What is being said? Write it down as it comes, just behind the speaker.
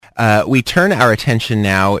We turn our attention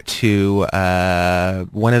now to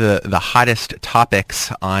one of the hottest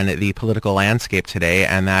topics on the political landscape today,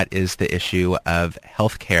 and that is the issue of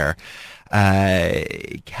health care.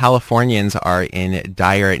 Californians are in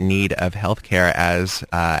dire need of health care, as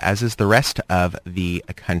is the rest of the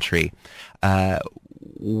country.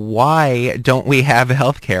 Why don't we have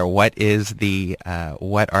health care? What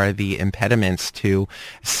are the impediments to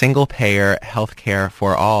single-payer health care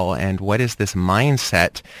for all? And what is this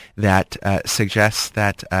mindset that suggests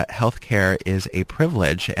that health care is a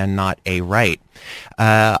privilege and not a right?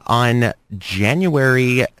 On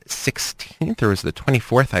January 16th, or was it the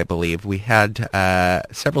 24th, I believe, we had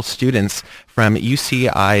several students from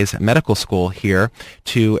UCI's Medical School here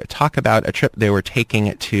to talk about a trip they were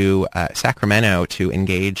taking to Sacramento to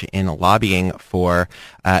engage in lobbying for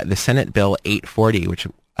the Senate Bill 840, which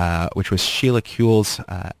was Sheila Kuehl's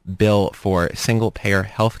bill for single-payer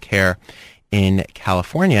health care in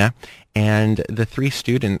California. And the three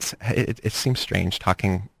students, it seems strange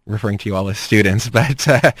referring to you all as students, but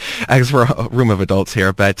as we're a room of adults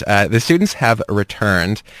here, but the students have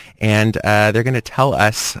returned, and they're going to tell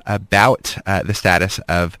us about the status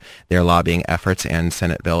of their lobbying efforts and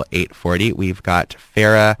Senate Bill 840. We've got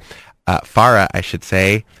Farah,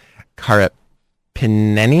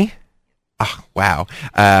 Karapineni. Oh, wow.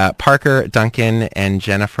 Parker, Duncan, and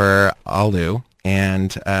Jennifer Alu,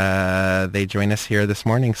 and they join us here this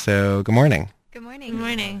morning, so good morning. Good morning. Good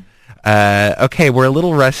morning. Okay, we're a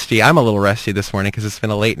little rusty. I'm a little rusty this morning because it's been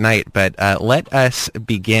a late night, but let us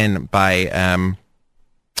begin by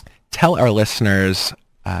tell our listeners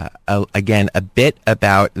again a bit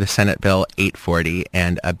about the Senate Bill 840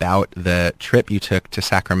 and about the trip you took to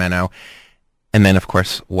Sacramento, and then, of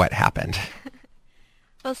course, what happened.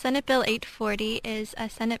 Well, Senate Bill 840 is a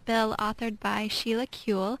Senate bill authored by Sheila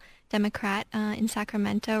Kuehl, Democrat in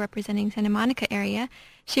Sacramento, representing Santa Monica area.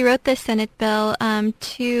 She wrote this Senate bill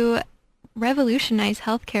to revolutionize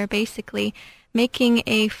healthcare, basically, making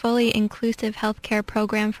a fully inclusive healthcare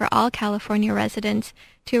program for all California residents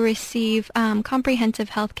to receive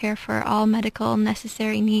comprehensive healthcare for all medical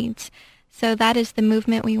necessary needs. So that is the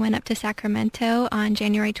movement we went up to Sacramento on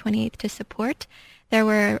January 28th to support. There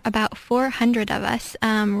were about 400 of us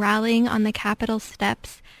rallying on the Capitol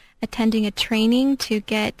steps, attending a training to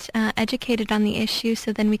get educated on the issue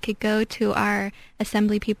so then we could go to our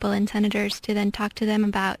assembly people and senators to then talk to them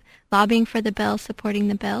about lobbying for the bill, supporting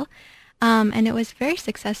the bill. And it was very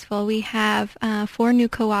successful. We have 4 new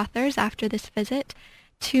co-authors after this visit,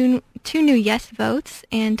 two new yes votes,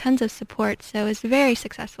 and tons of support, so it was very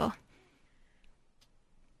successful.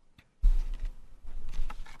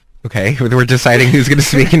 Okay, we're deciding who's going to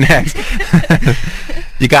speak next.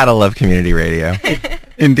 You gotta love community radio.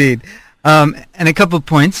 Indeed. And a couple of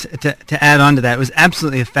points to add on to that. It was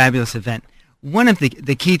absolutely a fabulous event. One of the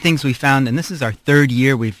key things we found, and this is our 3rd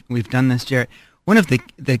year we've done this, Jarrett, one of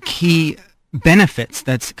the key benefits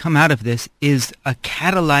that's come out of this is a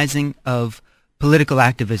catalyzing of political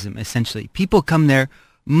activism, essentially. People come there,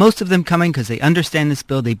 most of them coming because they understand this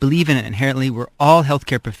bill, they believe in it inherently. We're all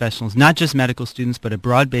healthcare professionals, not just medical students, but a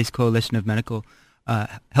broad-based coalition of medical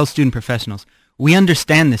health student professionals. We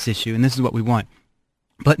understand this issue, and this is what we want.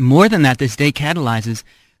 But more than that, this day catalyzes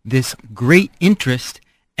this great interest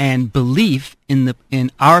and belief in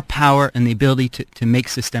our power and the ability to make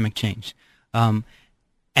systemic change.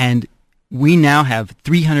 And we now have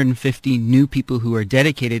 350 new people who are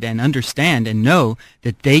dedicated and understand and know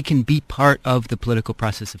that they can be part of the political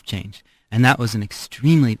process of change. And that was an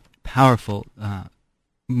extremely powerful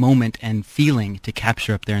moment and feeling to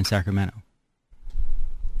capture up there in Sacramento.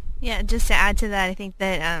 Yeah, just to add to that, I think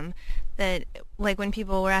that that like when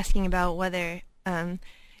people were asking about whether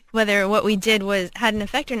what we did had an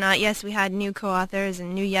effect or not, yes, we had new co-authors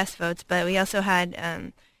and new yes votes, but we also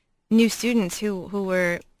had new students who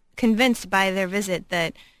were convinced by their visit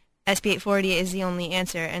that SB 840 is the only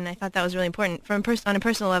answer, and I thought that was really important. On a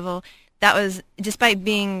personal level, that was, despite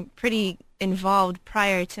being pretty involved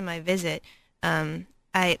prior to my visit, that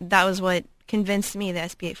was what convinced me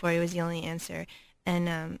that SB 840 was the only answer.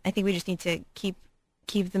 And I think we just need to keep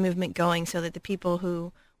the movement going so that the people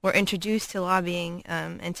who were introduced to lobbying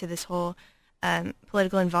and to this whole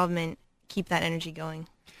political involvement keep that energy going.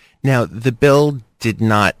 Now, the bill did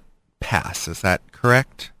not pass. Is that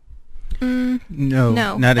correct? No,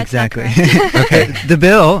 not that's exactly. Not Okay. The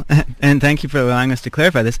bill, and thank you for allowing us to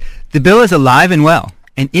clarify this, the bill is alive and well,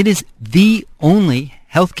 and it is the only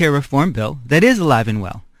healthcare reform bill that is alive and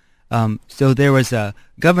well. So there was a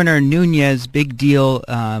Governor Nunez big deal,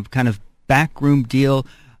 kind of backroom deal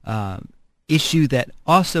issue that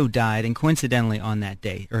also died, and coincidentally on that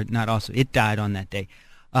day, or not also, it died on that day.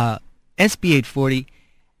 SB 840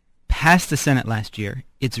 passed the Senate last year.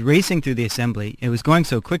 It's racing through the Assembly. It was going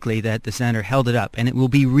so quickly that the senator held it up, and it will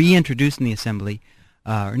be reintroduced in the Assembly,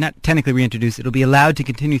 or not technically reintroduced. It'll be allowed to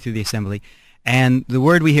continue through the Assembly. And the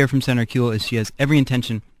word we hear from Senator Kuehl is she has every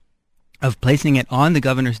intention of placing it on the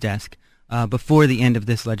governor's desk before the end of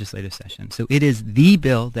this legislative session. So it is the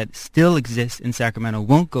bill that still exists in Sacramento,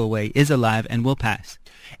 won't go away, is alive, and will pass.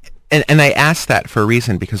 And I asked that for a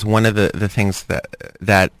reason, because one of the things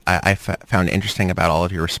that I found interesting about all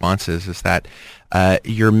of your responses is that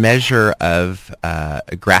your measure of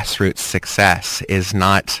grassroots success is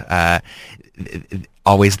not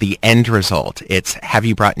always the end result. It's, have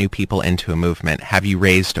you brought new people into a movement? Have you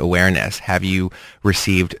raised awareness? Have you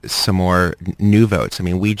received some more new votes? I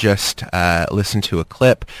mean, we just listened to a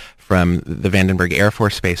clip from the Vandenberg Air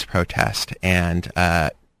Force Base protest, and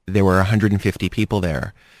there were 150 people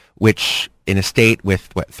there, which in a state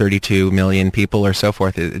with, 32 million people or so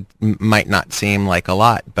forth, it might not seem like a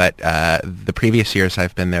lot, but the previous years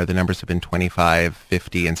I've been there, the numbers have been 25,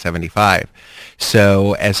 50, and 75.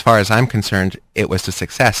 So as far as I'm concerned, it was a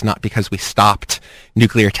success, not because we stopped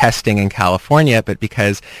nuclear testing in California, but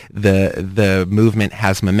because the movement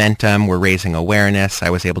has momentum, we're raising awareness, I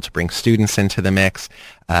was able to bring students into the mix,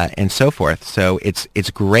 and so forth. So it's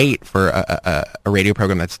great for a radio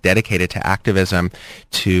program that's dedicated to activism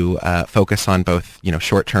to focus on both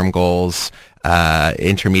short-term goals,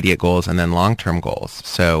 intermediate goals, and then long-term goals.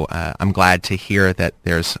 So I'm glad to hear that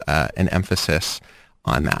there's an emphasis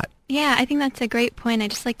on that. Yeah, I think that's a great point.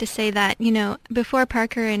 I'd just like to say that, before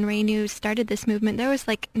Parker and Ray News started this movement, there was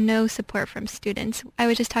no support from students. I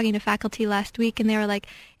was just talking to faculty last week, and they were like,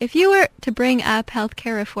 if you were to bring up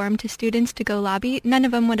healthcare reform to students to go lobby, none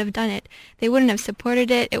of them would have done it. They wouldn't have supported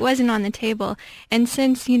it. It wasn't on the table. And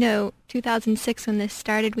since, 2006 when this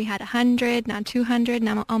started, we had 100, now 200,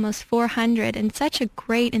 now almost 400, and such a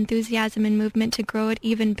great enthusiasm and movement to grow it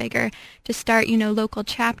even bigger, to start, local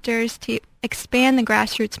chapters, to expand the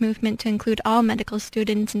grassroots movement to include all medical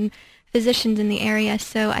students and physicians in the area.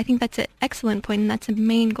 So I think that's an excellent point, and that's a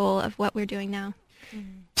main goal of what we're doing now.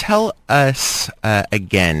 Tell us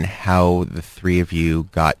again how the three of you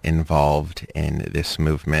got involved in this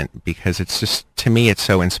movement, because it's just, to me, it's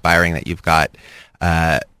so inspiring that you've got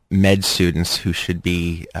med students who should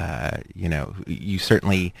be, you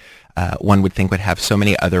certainly, one would think would have so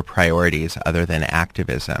many other priorities other than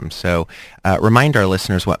activism. So remind our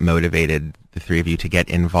listeners what motivated the three of you to get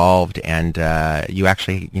involved, and you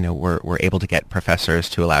actually, were able to get professors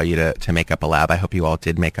to allow you to make up a lab. I hope you all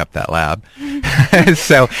did make up that lab.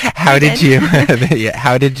 So how did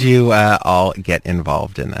you all get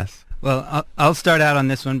involved in this? Well, I'll start out on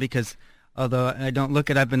this one because although I don't look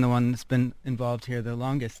it, I've been the one that's been involved here the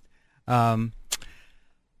longest.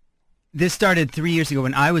 This started 3 years ago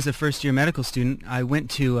when I was a first-year medical student. I went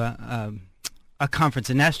to a conference,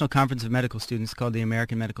 a national conference of medical students called the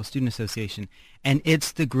American Medical Student Association, and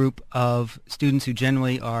it's the group of students who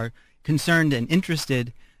generally are concerned and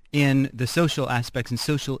interested in the social aspects and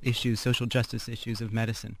social issues, social justice issues of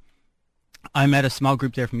medicine. I met a small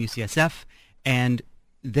group there from UCSF, and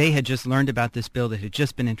they had just learned about this bill that had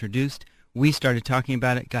just been introduced. We started talking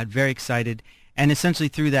about it, got very excited, and essentially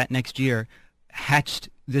through that next year,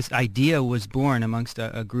 this idea was born amongst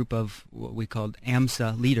a group of what we called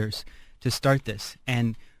AMSA leaders to start this.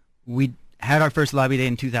 And we had our first lobby day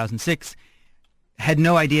in 2006, had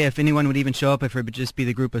no idea if anyone would even show up, if it would just be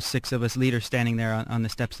the group of 6 of us leaders standing there on the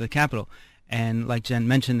steps of the Capitol. And like Jen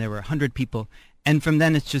mentioned, there were 100 people. And from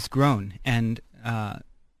then it's just grown. And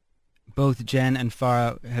both Jen and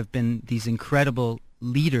Farah have been these incredible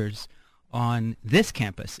leaders on this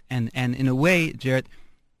campus. And in a way, Jarrett,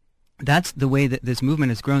 that's the way that this movement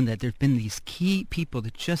has grown, that there have been these key people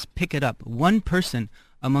that just pick it up. One person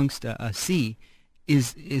amongst a sea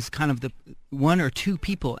is kind of the one or two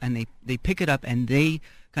people, and they pick it up and they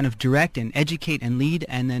kind of direct and educate and lead,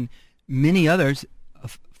 and then many others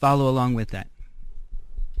follow along with that.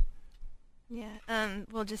 Yeah,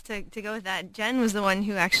 well, just to go with that, Jen was the one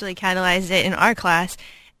who actually catalyzed it in our class,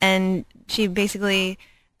 and she basically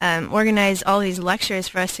organized all these lectures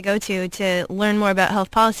for us to go to learn more about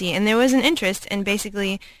health policy, and there was an interest, and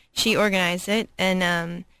basically she organized it,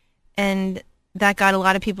 and that got a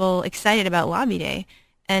lot of people excited about Lobby Day,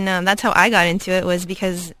 and that's how I got into it, was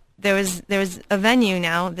because there was a venue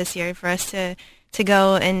now this year for us to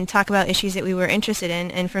go and talk about issues that we were interested in,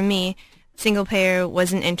 and for me, single payer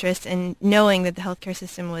was an interest, and knowing that the healthcare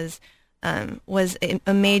system was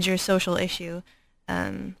a major social issue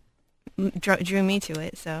drew me to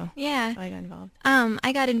it, so yeah, I got involved.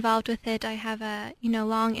 I got involved with it. I have a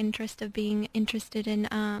long interest of being interested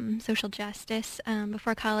in social justice.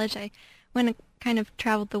 Before college, I went kind of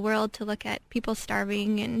traveled the world to look at people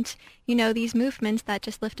starving and, these movements that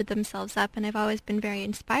just lifted themselves up. And I've always been very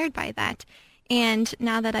inspired by that. And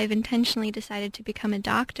now that I've intentionally decided to become a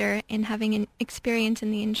doctor and having an experience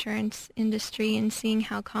in the insurance industry and seeing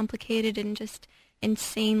how complicated and just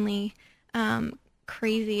insanely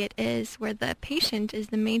crazy it is, where the patient is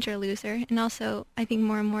the major loser, and also I think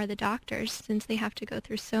more and more the doctors, since they have to go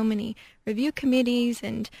through so many review committees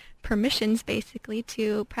and permissions basically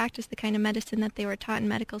to practice the kind of medicine that they were taught in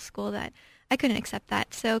medical school, that I couldn't accept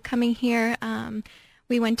that. So coming here,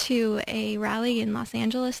 we went to a rally in Los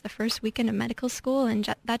Angeles the first weekend of medical school,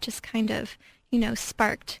 and that just kind of,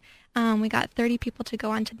 sparked. We got 30 people to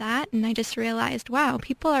go on to that, and I just realized, wow,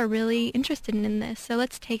 people are really interested in this, so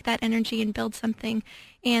let's take that energy and build something.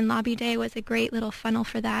 And Lobby Day was a great little funnel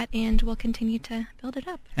for that, and we'll continue to build it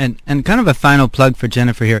up. And kind of a final plug for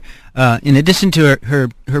Jennifer here. In addition to her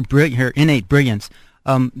innate brilliance,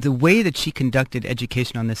 the way that she conducted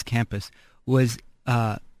education on this campus was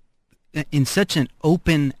in such an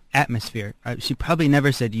open atmosphere. She probably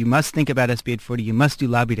never said, you must think about SB 840, you must do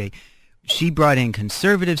Lobby Day. She brought in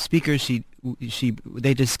conservative speakers.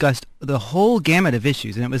 They discussed the whole gamut of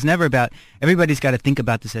issues, and it was never about everybody's got to think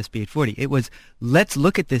about this SB 840. It was, let's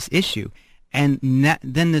look at this issue, and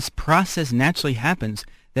then this process naturally happens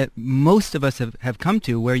that most of us have come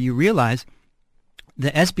to, where you realize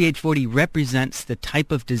the SB 840 represents the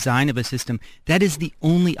type of design of a system that is the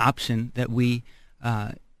only option that we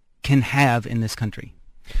can have in this country.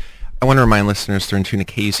 I want to remind listeners to tune to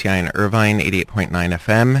KUCI in Irvine, 88.9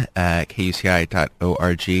 FM,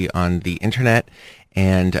 kuci.org on the internet.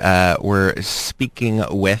 And we're speaking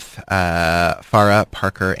with Farah,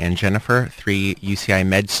 Parker, and Jennifer, 3 UCI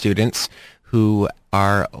Med students who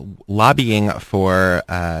are lobbying for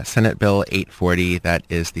Senate Bill 840, that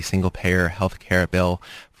is the single-payer health care bill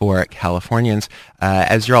for Californians.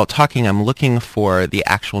 As you're all talking, I'm looking for the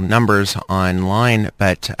actual numbers online,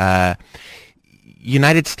 but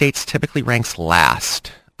United States typically ranks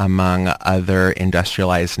last among other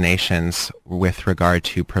industrialized nations with regard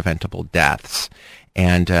to preventable deaths.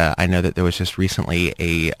 And I know that there was just recently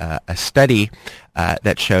a study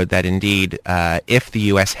that showed that indeed if the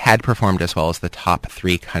U.S. had performed as well as the top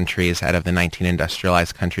 3 countries out of the 19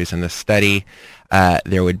 industrialized countries in the study,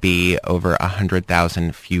 there would be over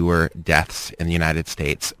 100,000 fewer deaths in the United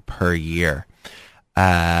States per year.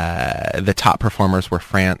 The top performers were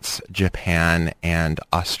France, Japan, and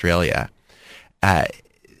Australia.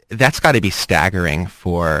 That's got to be staggering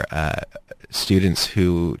for students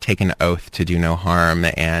who take an oath to do no harm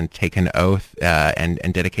and take an oath and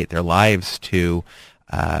dedicate their lives to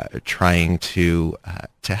trying to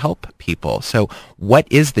help people. So what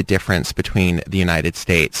is the difference between the United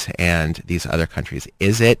States and these other countries?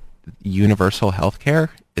 Is it universal health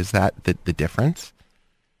care? Is that the difference?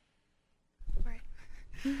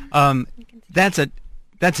 That's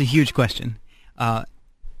a huge question,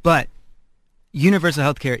 but universal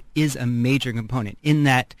health care is a major component in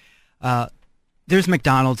that there's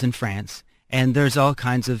McDonald's in France, and there's all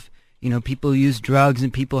kinds of, people use drugs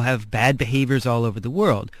and people have bad behaviors all over the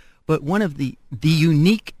world. But one of the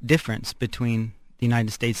unique difference between the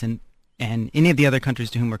United States and any of the other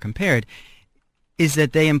countries to whom we're compared is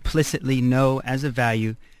that they implicitly know as a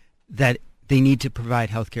value that they need to provide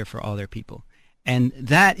health care for all their people. And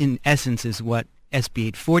that, in essence, is what SB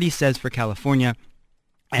 840 says for California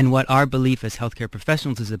and what our belief as healthcare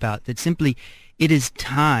professionals is about, that simply it is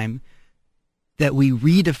time that we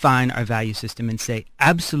redefine our value system and say,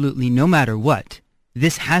 absolutely, no matter what,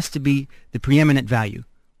 this has to be the preeminent value.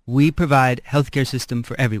 We provide healthcare system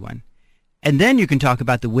for everyone. And then you can talk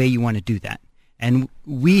about the way you want to do that. And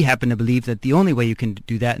we happen to believe that the only way you can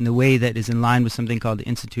do that, and the way that is in line with something called the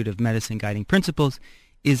Institute of Medicine Guiding Principles,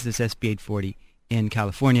 is this SB 840 in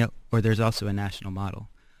California, or there's also a national model.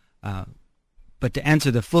 But to answer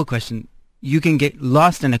the full question, you can get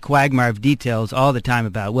lost in a quagmire of details all the time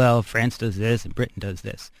about, well, France does this and Britain does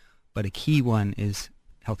this. But a key one is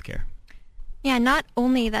healthcare. Yeah, not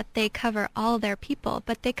only that they cover all their people,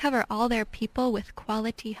 but they cover all their people with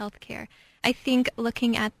quality health care. I think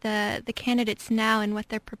looking at the candidates now and what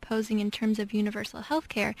they're proposing in terms of universal health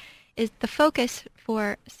care, is the focus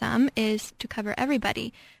for some is to cover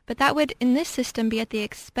everybody. But that would, in this system, be at the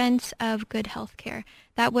expense of good health care.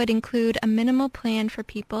 That would include a minimal plan for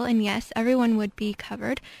people, and yes, everyone would be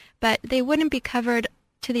covered, but they wouldn't be covered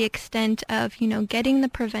to the extent of, getting the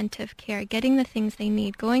preventive care, getting the things they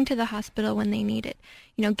need, going to the hospital when they need it,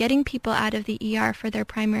 getting people out of the ER for their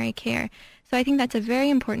primary care. So I think that's a very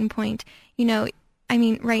important point.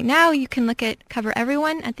 Right now you can look at cover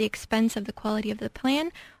everyone at the expense of the quality of the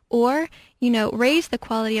plan, or, raise the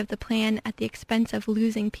quality of the plan at the expense of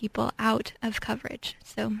losing people out of coverage.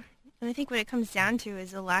 So, and I think what it comes down to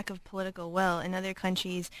is a lack of political will. In other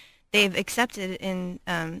countries, they've accepted in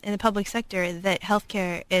the public sector that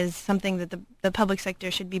healthcare is something that the public sector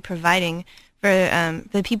should be providing for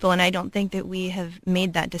the people, and I don't think that we have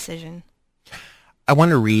made that decision. I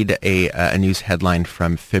want to read a news headline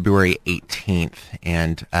from February 18th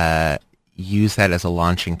and use that as a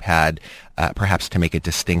launching pad, perhaps to make a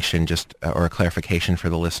distinction or a clarification for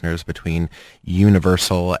the listeners between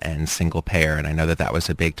universal and single payer. And I know that was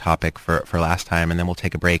a big topic for last time, and then we'll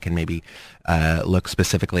take a break and maybe look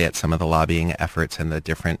specifically at some of the lobbying efforts and the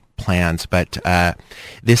different plans. But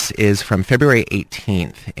this is from February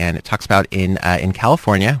 18th, and it talks about in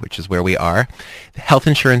California, which is where we are, the health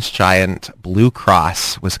insurance giant Blue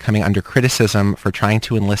Cross was coming under criticism for trying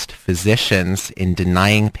to enlist physicians in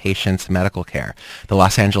denying patients medical care. The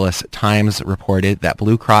Los Angeles Times reported that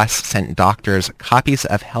Blue Cross sent doctors copies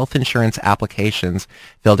of health insurance applications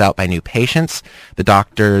filled out by new patients. The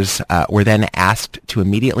doctors were then asked to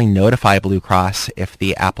immediately notify Blue Cross if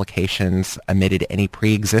the applications omitted any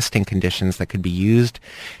pre-existing conditions that could be used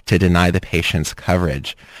to deny the patient's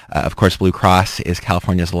coverage. Of course, Blue Cross is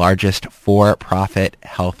California's largest for-profit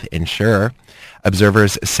health insurer.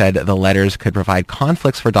 Observers said the letters could provide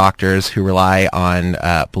conflicts for doctors who rely on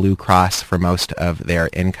Blue Cross for most of their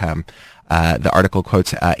income. The article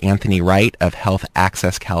quotes Anthony Wright of Health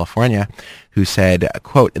Access California, who said,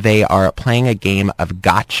 quote, "They are playing a game of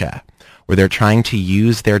gotcha, where they're trying to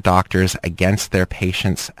use their doctors against their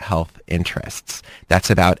patients' health interests." That's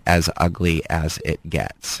about as ugly as it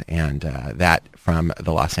gets. And that from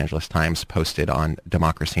the Los Angeles Times, posted on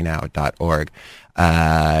democracynow.org.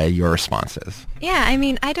 Your responses? Yeah,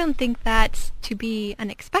 I don't think that's to be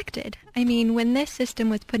unexpected. When this system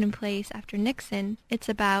was put in place after Nixon, it's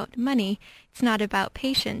about money. It's not about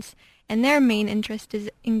patients. And their main interest is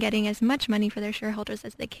in getting as much money for their shareholders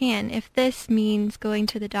as they can. If this means going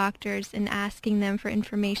to the doctors and asking them for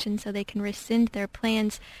information so they can rescind their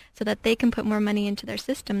plans so that they can put more money into their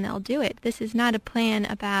system, they'll do it. This is not a plan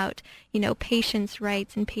about, patients'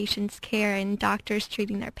 rights and patients' care and doctors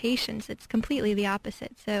treating their patients. It's completely the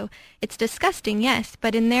opposite. So it's disgusting, yes,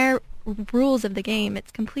 but in their rules of the game,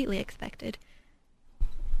 it's completely expected.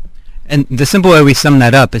 And the simple way we sum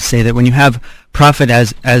that up is say that when you have profit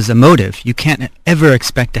as a motive, you can't ever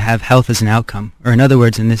expect to have health as an outcome. Or in other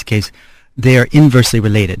words, in this case, they are inversely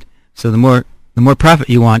related. So the more profit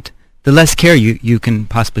you want, the less care you can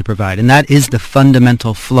possibly provide. And that is the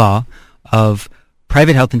fundamental flaw of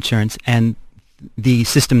private health insurance and the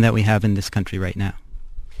system that we have in this country right now.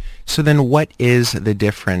 So then what is the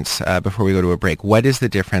difference, before we go to a break, what is the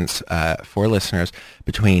difference for listeners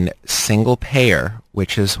between single payer,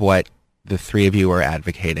 which is what the three of you are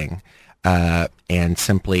advocating, and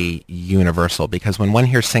simply universal? Because when one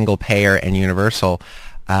hears single payer and universal,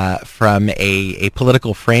 from a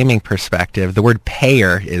political framing perspective, the word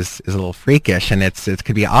payer is a little freakish, and it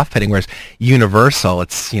could be off-putting, whereas universal,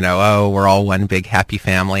 it's, we're all one big happy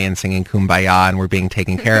family and singing Kumbaya and we're being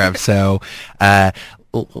taken care of. So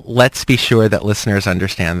let's be sure that listeners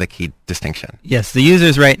understand the key distinction. Yes, the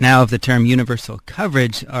users right now of the term universal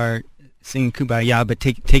coverage are singing Kumbaya, but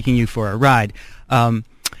taking you for a ride. But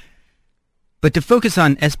to focus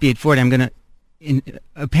on SB 840, I'm going to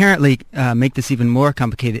apparently make this even more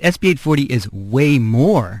complicated. SB 840 is way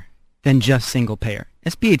more than just single payer.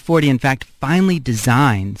 SB 840, in fact, finally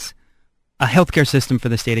designs a healthcare system for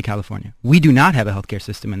the state of California. We do not have a healthcare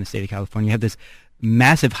system in the state of California. You have this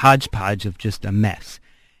massive hodgepodge of just a mess.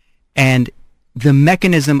 And the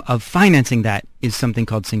mechanism of financing that is something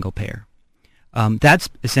called single payer. That's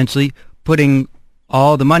essentially putting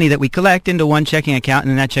all the money that we collect into one checking account,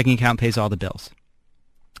 and then that checking account pays all the bills.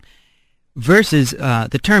 Versus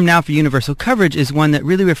the term now for universal coverage is one that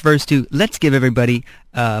really refers to, let's give everybody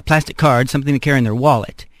a plastic card, something to carry in their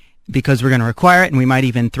wallet, because we're going to require it, and we might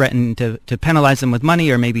even threaten to penalize them with money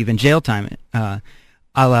or maybe even jail time, a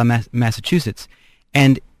la Massachusetts.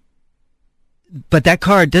 But that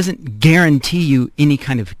card doesn't guarantee you any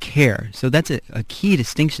kind of care. So that's a key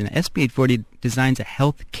distinction. SB 840 designs a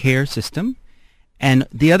health care system. And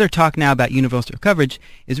the other talk now about universal coverage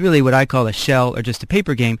is really what I call a shell or just a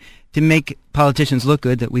paper game to make politicians look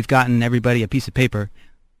good that we've gotten everybody a piece of paper,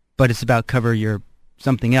 but it's about cover your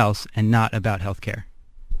something else and not about health care.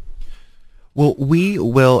 Well, we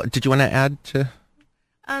will. Did you want to add to?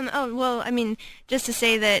 Just to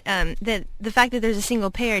say that that the fact that there's a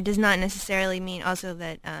single payer does not necessarily mean also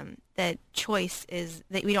that that choice is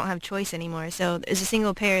that we don't have choice anymore. So there's a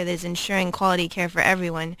single payer that is ensuring quality care for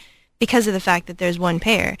everyone because of the fact that there's one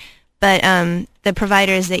payer. but the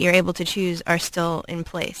providers that you're able to choose are still in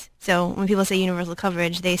place. So when people say universal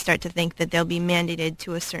coverage, they start to think that they'll be mandated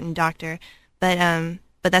to a certain doctor, but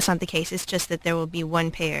that's not the case. It's just that there will be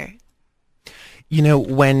one payer. You know,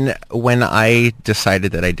 when I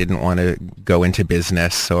decided that I didn't want to go into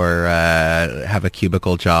business or have a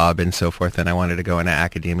cubicle job and so forth, and I wanted to go into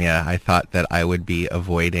academia, I thought that I would be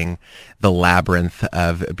avoiding the labyrinth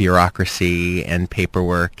of bureaucracy and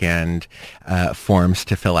paperwork and forms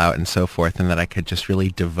to fill out and so forth, and that I could just really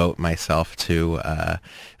devote myself to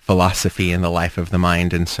philosophy and the life of the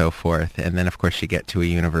mind and so forth. And then, of course, you get to a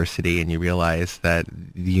university and you realize that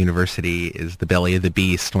the university is the belly of the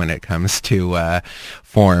beast when it comes to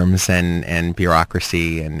forms and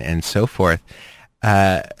bureaucracy and so forth.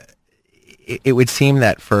 It would seem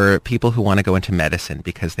that for people who want to go into medicine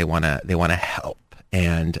because they want to help,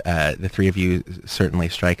 and the three of you certainly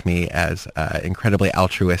strike me as incredibly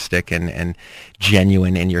altruistic and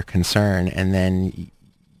genuine in your concern. And then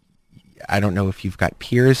I don't know if you've got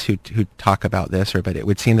peers who talk about this, but it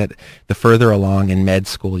would seem that the further along in med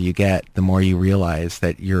school you get, the more you realize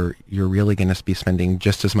that you're really going to be spending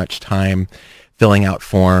just as much time filling out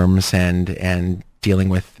forms and dealing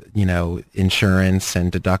with, you know, insurance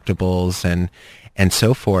and deductibles and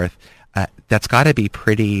so forth. That's got to be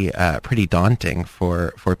pretty daunting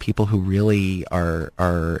for people who really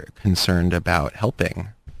are concerned about helping.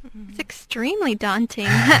 It's extremely daunting.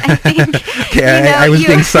 I think. Okay, I was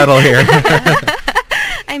being subtle here.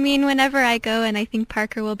 I mean, whenever I go, and I think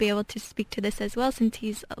Parker will be able to speak to this as well since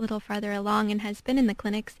he's a little farther along and has been in the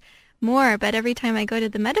clinics more, but every time I go to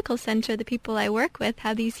the medical center, the people I work with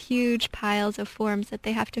have these huge piles of forms that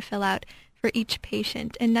they have to fill out for each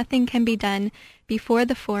patient, and nothing can be done before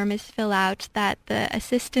the form is filled out that the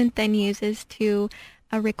assistant then uses to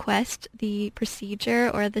request the procedure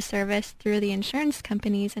or the service through the insurance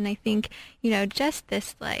companies. And I think, you know, just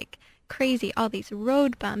this like crazy, all these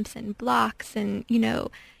road bumps and blocks and, you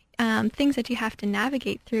know, things that you have to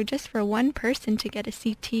navigate through just for one person to get a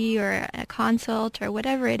CT or a consult or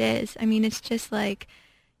whatever it is. I mean, it's just like,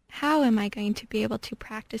 how am I going to be able to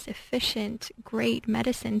practice efficient, great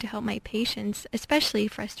medicine to help my patients? Especially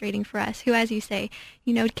frustrating for us who, as you say,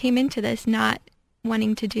 you know, came into this not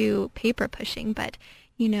wanting to do paper pushing, but,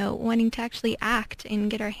 you know, wanting to actually act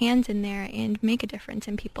and get our hands in there and make a difference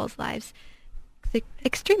in people's lives. It's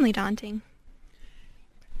extremely daunting.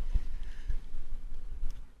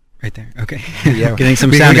 Right there. Okay. Yeah, getting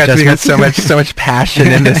some sound adjustments. We got so much passion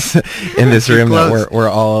in this room that we're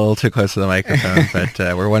all a little too close to the microphone, but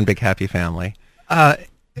we're one big happy family.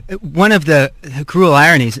 One of the cruel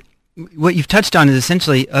ironies, what you've touched on, is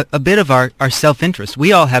essentially a bit of our self-interest.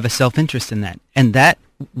 We all have a self-interest in that, and that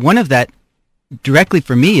one of that directly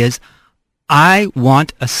for me is I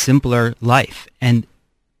want a simpler life, and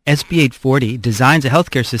SB 840 designs a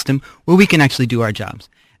healthcare system where we can actually do our jobs.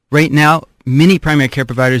 Right now, many primary care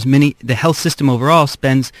providers, the health system overall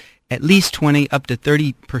spends at least 20 up to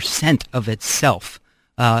 30% of itself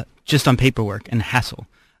just on paperwork and hassle.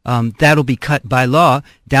 That'll be cut by law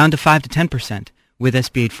down to 5 to 10% with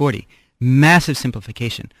SB 840. Massive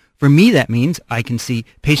simplification. For me, that means I can see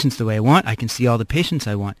patients the way I want. I can see all the patients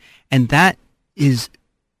I want. And that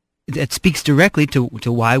speaks directly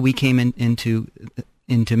to why we came into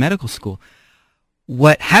medical school.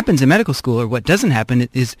 What happens in medical school, or what doesn't happen,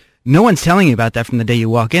 is no one's telling you about that from the day you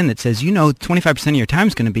walk in, that says, you know, 25% of your time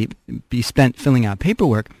is going to be spent filling out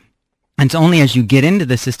paperwork. And it's only as you get into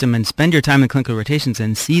the system and spend your time in clinical rotations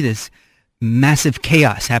and see this massive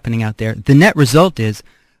chaos happening out there, the net result is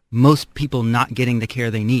most people not getting the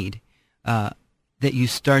care they need, that you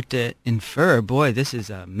start to infer, boy, this is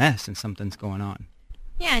a mess and something's going on.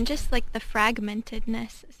 Yeah, and just like the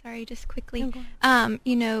fragmentedness, sorry, just quickly,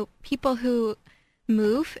 you know, people who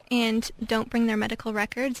move and don't bring their medical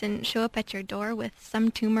records and show up at your door with some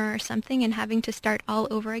tumor or something and having to start all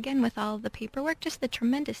over again with all the paperwork, just the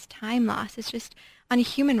tremendous time loss is just on a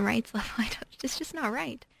human rights level, it's just not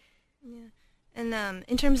right. Yeah. And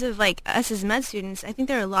in terms of like us as med students, I think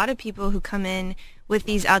there are a lot of people who come in with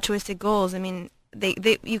these altruistic goals. I mean,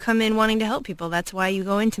 you come in wanting to help people. That's why you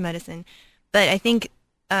go into medicine. But I think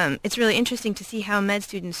it's really interesting to see how med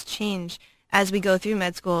students change as we go through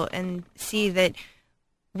med school and see that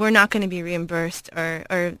we're not going to be reimbursed, or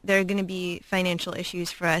there are going to be financial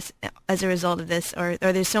issues for us as a result of this, or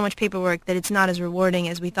there's so much paperwork that it's not as rewarding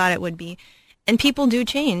as we thought it would be. And people do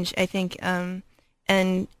change, I think,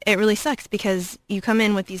 and it really sucks because you come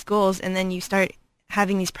in with these goals and then you start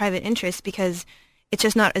having these private interests because it's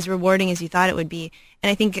just not as rewarding as you thought it would be. And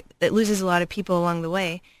I think it loses a lot of people along the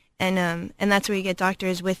way. And that's where you get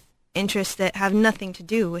doctors with interests that have nothing to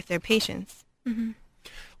do with their patients. Mm-hmm.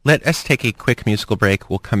 Let us take a quick musical break.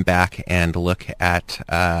 We'll come back and look at,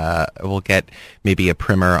 we'll get maybe a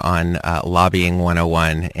primer on Lobbying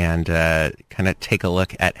 101 and kind of take a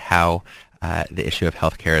look at how the issue of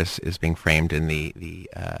healthcare is being framed in the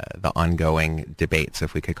ongoing debates,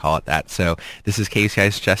 if we could call it that. So this is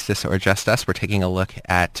KUCI's Justice or Just Us. We're taking a look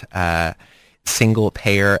at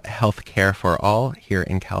single-payer healthcare for all here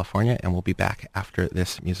in California, and we'll be back after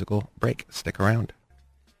this musical break. Stick around.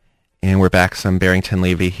 And we're back, some Barrington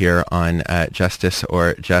Levy here on Justice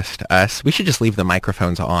or Just Us. We should just leave the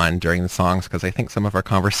microphones on during the songs because I think some of our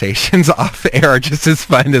conversations off air are just as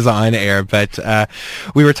fun as on air. But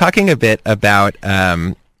we were talking a bit about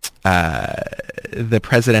the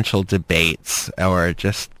presidential debates, or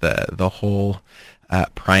just the whole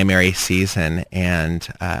primary season, and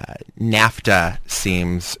NAFTA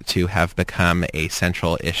seems to have become a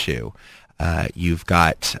central issue. You've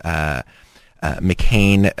got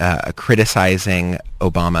McCain criticizing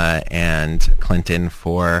Obama and Clinton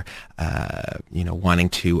for wanting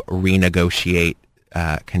to renegotiate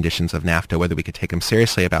conditions of NAFTA. Whether we could take him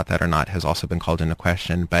seriously about that or not has also been called into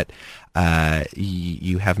question. But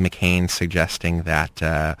you have McCain suggesting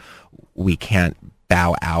that we can't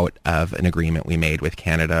bow out of an agreement we made with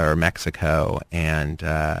Canada or Mexico, and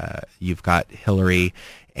you've got Hillary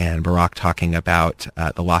and Barack talking about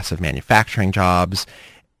the loss of manufacturing jobs.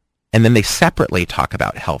 And then they separately talk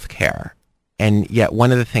about health care. And yet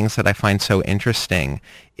one of the things that I find so interesting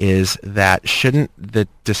is that shouldn't the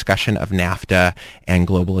discussion of NAFTA and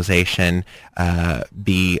globalization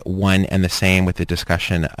be one and the same with the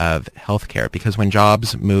discussion of health care? Because when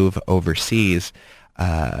jobs move overseas,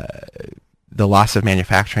 the loss of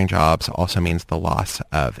manufacturing jobs also means the loss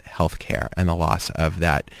of health care and the loss of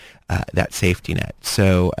that safety net.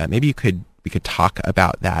 So maybe we could talk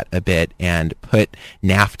about that a bit and put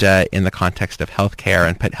NAFTA in the context of healthcare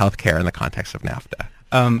and put healthcare in the context of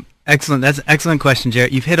NAFTA. Excellent. That's an excellent question,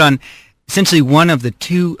 Jarrett. You've hit on essentially one of the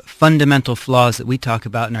two fundamental flaws that we talk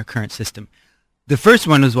about in our current system. The first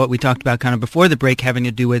one is what we talked about kind of before the break, having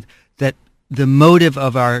to do with that the motive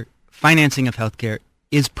of our financing of healthcare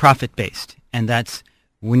is profit-based. And that's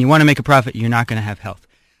when you want to make a profit, you're not going to have health.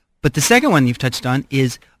 But the second one you've touched on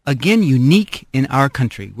is, again, unique in our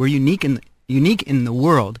country. We're unique in the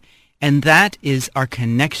world, and that is our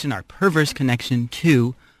connection, our perverse connection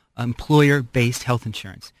to employer-based health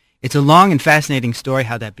insurance. It's a long and fascinating story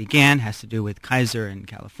how that began. It has to do with Kaiser in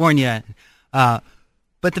California. But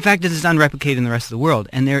the fact is it's unreplicated in the rest of the world,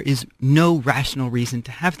 and there is no rational reason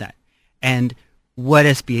to have that. And what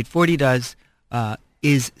SB 840 does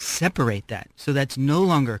is separate that, so that's no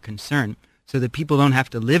longer a concern, so that people don't have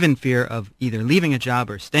to live in fear of either leaving a job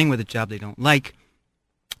or staying with a job they don't like.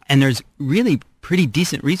 And there's really pretty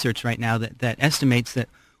decent research right now that estimates that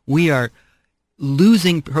we are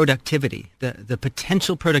losing productivity, the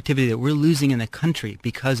potential productivity that we're losing in the country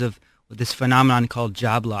because of this phenomenon called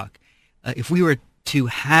job lock. If we were to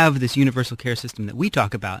have this universal care system that we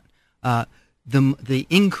talk about, the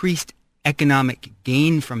increased economic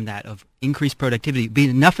gain from that of increased productivity would be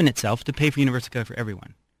enough in itself to pay for universal care for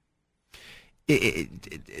everyone. The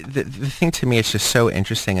thing to me is just so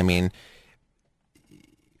interesting. I mean,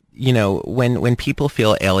 when people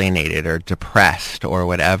feel alienated or depressed or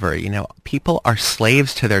whatever, people are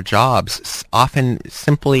slaves to their jobs, often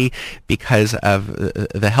simply because of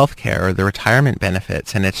the health care or the retirement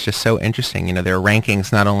benefits. And it's just so interesting. There are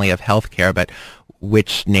rankings not only of health care, but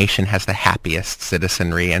which nation has the happiest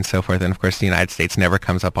citizenry and so forth. And of course, the United States never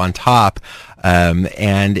comes up on top.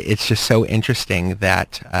 And it's just so interesting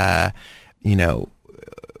that,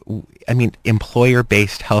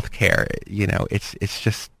 employer-based healthcare, it's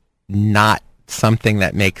just not something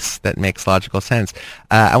that makes logical sense.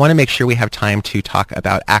 I want to make sure we have time to talk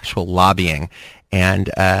about actual lobbying.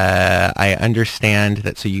 And I understand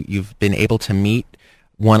that, so you've been able to meet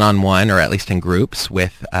one-on-one, or at least in groups,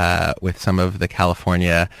 with some of the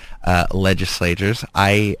California legislators.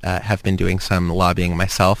 I have been doing some lobbying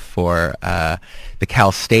myself for the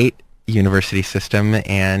Cal State university system,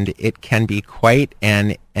 and it can be quite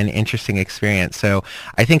an interesting experience. So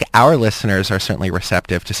I think our listeners are certainly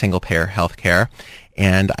receptive to single-payer health care,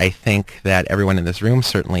 and I think that everyone in this room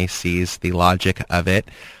certainly sees the logic of it.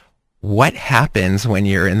 What happens when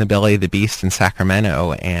you're in the belly of the beast in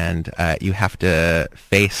Sacramento and you have to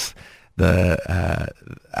face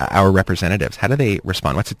our representatives? How do they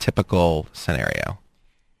respond? What's a typical scenario?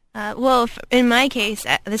 Well, in my case,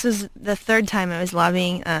 this was the third time I was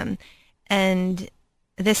lobbying, and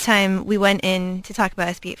this time we went in to talk about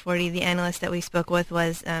SB 840. The analyst that we spoke with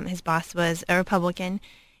was, his boss was a Republican,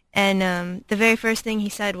 and the very first thing he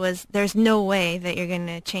said was, "There's no way that you're going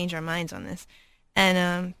to change our minds on this."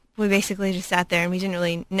 And we basically just sat there and we didn't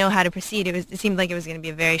really know how to proceed. It seemed like it was going to be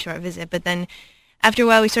a very short visit, but then after a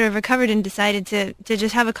while we sort of recovered and decided to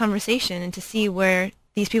just have a conversation and to see where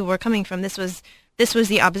these people were coming from. This was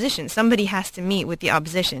the opposition. Somebody has to meet with the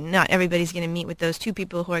opposition. Not everybody's going to meet with those two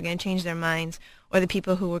people who are going to change their minds or the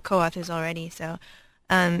people who were co-authors already. So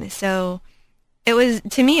it was,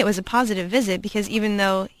 to me, it was a positive visit because even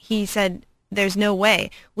though he said there's no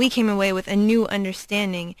way, we came away with a new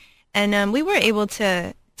understanding, and we were able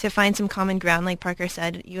to find some common ground. Like Parker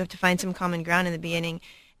said, you have to find some common ground in the beginning.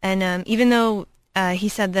 And even though he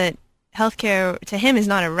said that healthcare to him is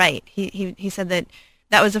not a right, he said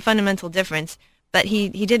that was a fundamental difference. But he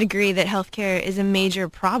did agree that healthcare is a major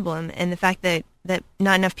problem, and the fact that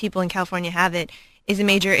not enough people in California have it is a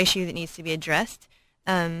major issue that needs to be addressed.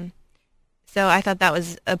 So I thought that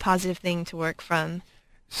was a positive thing to work from.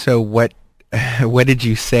 So what did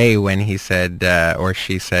you say when he said or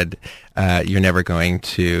she said you're never going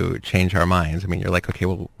to change our minds? I mean, you're like, okay,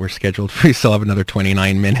 well, we still have another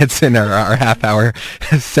 29 minutes in our half-hour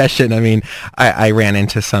session. I mean, I ran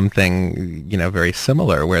into something, very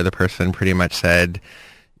similar where the person pretty much said,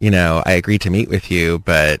 I agreed to meet with you,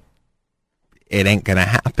 but it ain't going to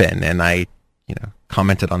happen. And I,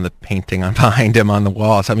 commented on the painting behind him on the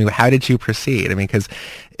wall. So, I mean, how did you proceed? I mean, because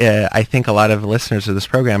I think a lot of listeners of this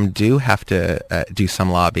program do have to do some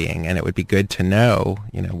lobbying, and it would be good to know,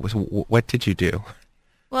 what did you do?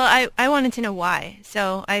 Well, I wanted to know why.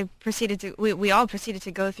 So I proceeded we all proceeded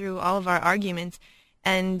to go through all of our arguments,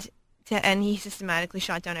 and he systematically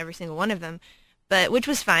shot down every single one of them, but which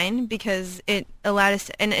was fine because it allowed us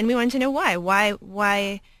to, and we wanted to know why.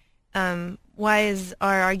 Why is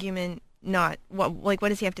our argument not what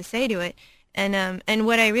does he have to say to it? And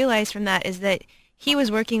what I realized from that is that he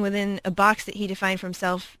was working within a box that he defined for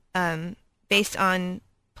himself based on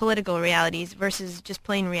political realities versus just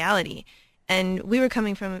plain reality. And we were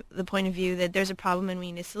coming from the point of view that there's a problem and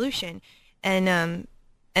we need a solution. And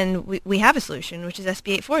we have a solution, which is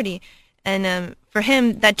SB 840. And for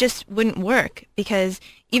him, that just wouldn't work because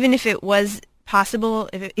even if it was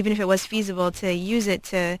possible, even if it was feasible to use it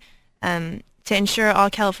to ensure all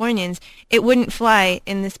Californians, it wouldn't fly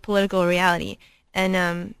in this political reality.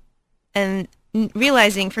 And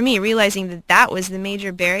realizing that was the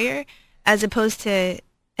major barrier, as opposed to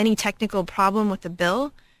any technical problem with the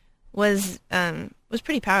bill, was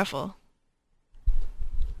pretty powerful.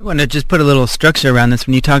 I want to just put a little structure around this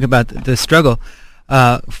when you talk about the struggle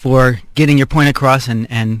for getting your point across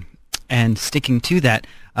and sticking to that.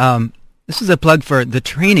 This is a plug for the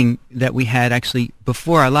training that we had actually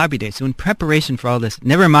before our lobby day. So in preparation for all this,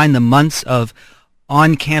 never mind the months of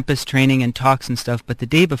on-campus training and talks and stuff, but the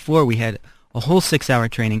day before we had a whole 6-hour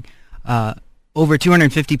training. Over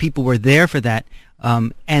 250 people were there for that.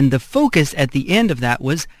 And the focus at the end of that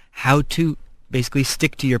was how to basically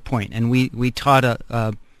stick to your point. And we taught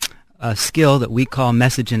a skill that we call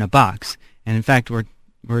message in a box. And in fact,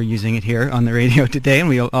 we're using it here on the radio today, and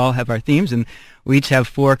we all have our themes, and we each have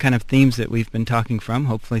 4 kind of themes that we've been talking from.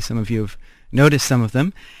 Hopefully some of you have noticed some of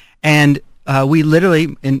them. And we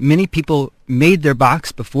literally, and many people made their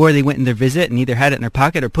box before they went in their visit and either had it in their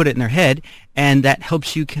pocket or put it in their head, and that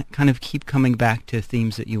helps you kind of keep coming back to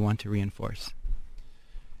themes that you want to reinforce.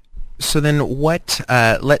 So then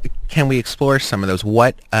can we explore some of those?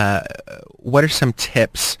 What are some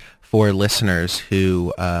tips for listeners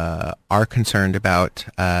who are concerned about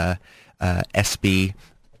SB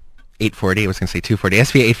 840? I was going to say 240.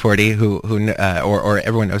 SB 840, or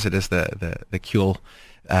everyone knows it as the Kuehl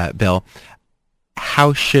bill.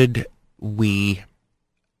 How should we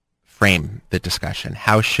frame the discussion?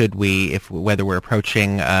 How should we, whether we're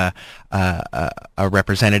approaching a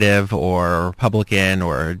representative or a Republican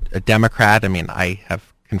or a Democrat? I mean, I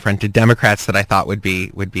have confronted Democrats that I thought would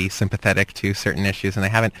be sympathetic to certain issues, and they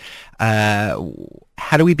haven't.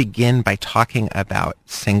 How do we begin by talking about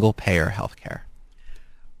single-payer healthcare?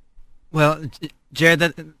 Well,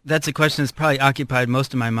 Jared, that's a question that's probably occupied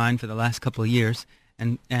most of my mind for the last couple of years,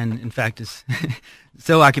 and in fact is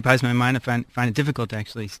so occupies my mind I find it difficult to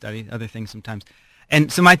actually study other things sometimes.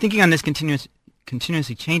 And so my thinking on this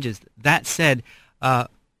continuously changes. That said, for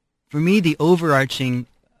me, the overarching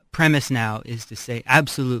premise now is to say,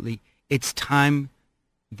 absolutely, it's time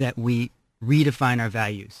that we redefine our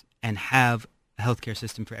values and have a healthcare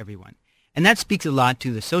system for everyone. And that speaks a lot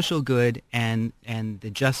to the social good and the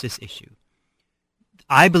justice issue.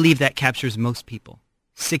 I believe that captures most people.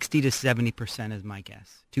 60 to 70% is my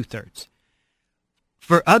guess, 2/3.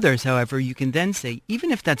 For others, however, you can then say,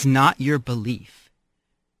 even if that's not your belief,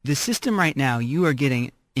 the system right now, you are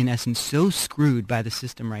getting, in essence, so screwed by the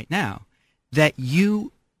system right now that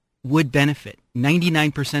you would benefit.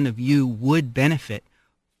 99% of you would benefit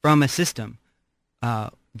from a system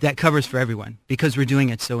that covers for everyone, because we're doing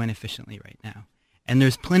it so inefficiently right now. And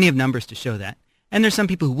there's plenty of numbers to show that. And there's some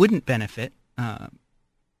people who wouldn't benefit,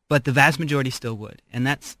 but the vast majority still would. And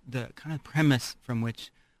that's the kind of premise from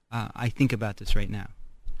which I think about this right now.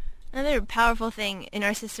 Another powerful thing in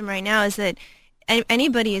our system right now is that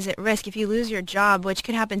anybody is at risk. If you lose your job, which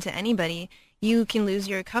could happen to anybody, you can lose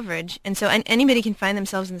your coverage. And so anybody can find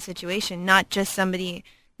themselves in the situation, not just the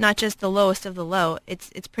lowest of the low.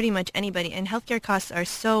 It's pretty much anybody. And healthcare costs are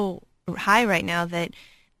so high right now that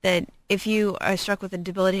if you are struck with a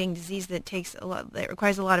debilitating disease that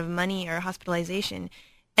requires a lot of money or hospitalization,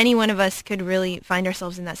 any one of us could really find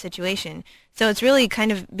ourselves in that situation. So it's really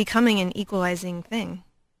kind of becoming an equalizing thing.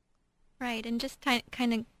 Right, and just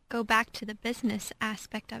kind of go back to the business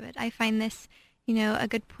aspect of it. I find this, a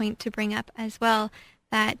good point to bring up as well,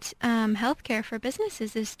 that healthcare for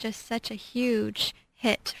businesses is just such a huge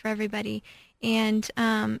hit for everybody. And,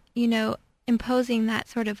 imposing that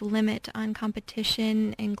sort of limit on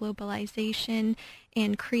competition and globalization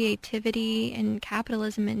and creativity and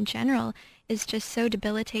capitalism in general is just so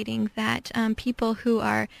debilitating that people who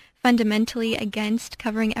are fundamentally against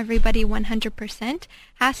covering everybody 100%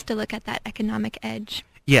 has to look at that economic edge.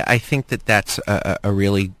 Yeah, I think that's a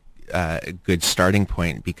really good starting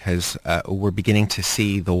point, because we're beginning to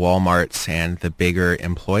see the Walmarts and the bigger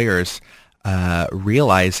employers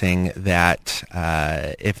realizing that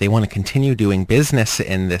if they want to continue doing business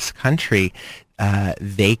in this country,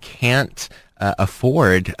 they can't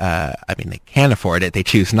afford, they can afford it, they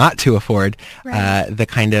choose not to afford the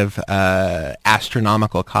kind of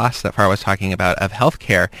astronomical costs that Farah was talking about of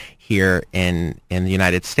healthcare here in the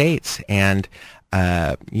United States. And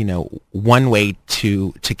one way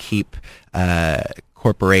to keep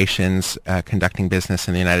corporations conducting business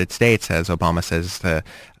in the United States, as Obama says, to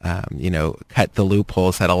cut the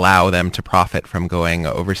loopholes that allow them to profit from going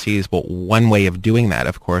overseas. But one way of doing that,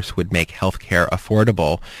 of course, would make healthcare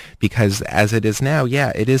affordable, because as it is now,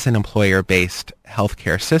 it is an employer-based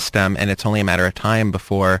healthcare system, and it's only a matter of time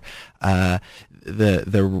before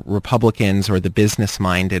the Republicans or the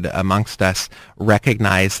business-minded amongst us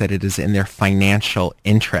recognize that it is in their financial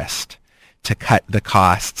interest to cut the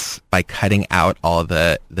costs by cutting out all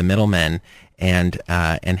the middlemen and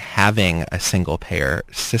having a single payer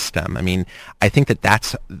system. I mean, I think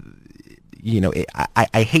that's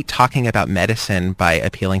I hate talking about medicine by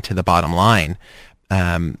appealing to the bottom line,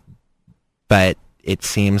 but it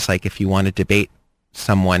seems like if you want to debate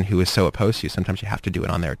someone who is so opposed to you, sometimes you have to do it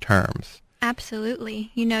on their terms. Absolutely.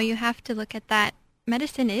 You have to look at that.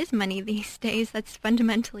 Medicine is money these days. That's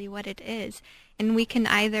fundamentally what it is. And we can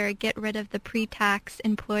either get rid of the pre-tax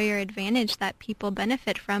employer advantage that people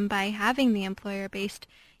benefit from by having the employer-based,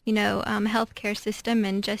 healthcare system,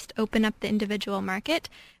 and just open up the individual market,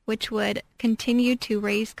 which would continue to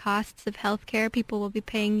raise costs of healthcare. People will be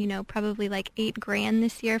paying, probably like $8,000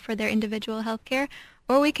 this year for their individual healthcare.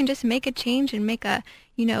 Or we can just make a change and make a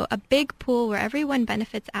big pool where everyone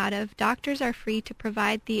benefits out of. Doctors are free to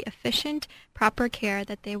provide the efficient, proper care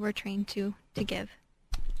that they were trained to give.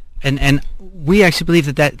 And we actually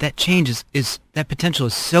believe that change is that potential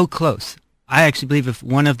is so close. I actually believe if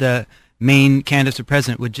one of the main candidates for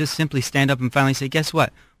president would just simply stand up and finally say, guess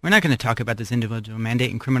what? We're not going to talk about this individual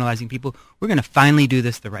mandate and criminalizing people. We're going to finally do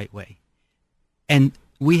this the right way. And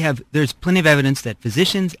there's plenty of evidence that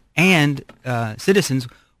physicians and citizens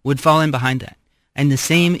would fall in behind that. And the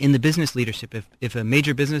same in the business leadership. If a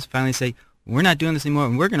major business finally say, we're not doing this anymore,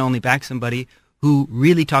 and we're going to only back somebody who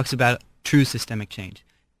really talks about true systemic change,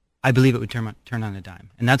 I believe it would turn on a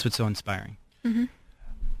dime. And that's what's so inspiring. Mm-hmm.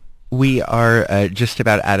 We are just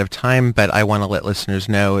about out of time, but I want to let listeners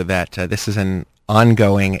know that this is an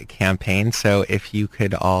ongoing campaign. So if you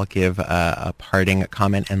could all give a parting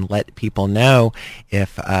comment and let people know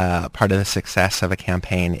if part of the success of a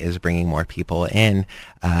campaign is bringing more people in,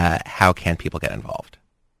 how can people get involved?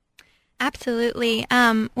 Absolutely.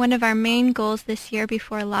 One of our main goals this year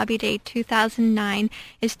before Lobby Day 2009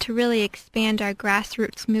 is to really expand our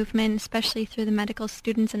grassroots movement, especially through the medical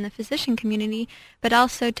students and the physician community, but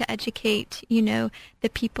also to educate, the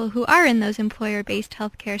people who are in those employer-based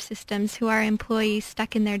healthcare systems, who are employees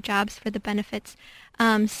stuck in their jobs for the benefits.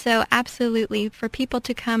 So absolutely, for people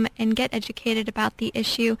to come and get educated about the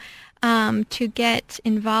issue, to get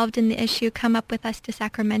involved in the issue, come up with us to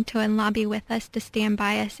Sacramento and lobby with us to stand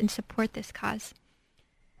by us and support this cause.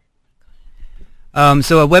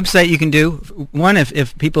 So a website you can do, one,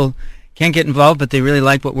 if people can't get involved but they really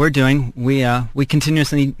like what we're doing, we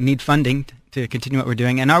continuously need funding to continue what we're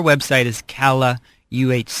doing, and our website is calauhc.org,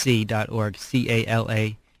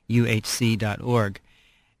 calauhc.org.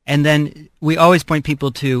 And then we always point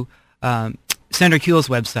people to Senator Kuehl's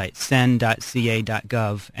website,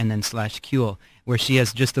 sen.ca.gov, and then /Kuehl, where she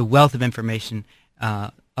has just a wealth of information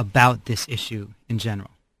about this issue in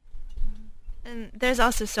general. And there's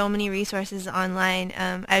also so many resources online.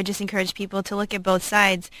 I would just encourage people to look at both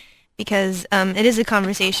sides, because it is a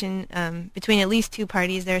conversation between at least two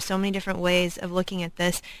parties. There are so many different ways of looking at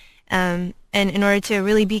this. And in order to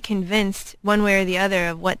really be convinced one way or the other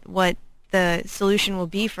of what the solution will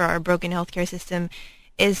be for our broken healthcare system,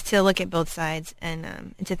 is to look at both sides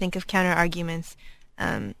and to think of counter arguments,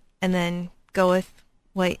 and then go with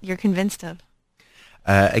what you're convinced of.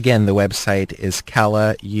 Again, the website is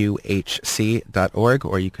calauhc.org,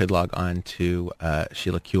 or you could log on to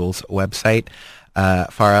Sheila Kuehl's website.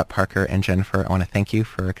 Farah, Parker, and Jennifer, I want to thank you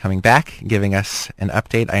for coming back, giving us an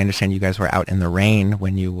update. I understand you guys were out in the rain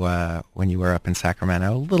when you were up in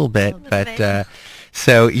Sacramento a little bit,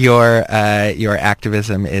 so your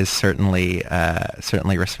activism is certainly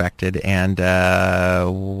respected, and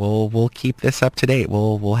we'll keep this up to date.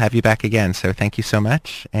 We'll have you back again. So thank you so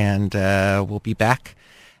much, and we'll be back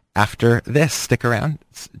after this. Stick around.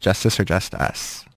 It's Justice or Just Us.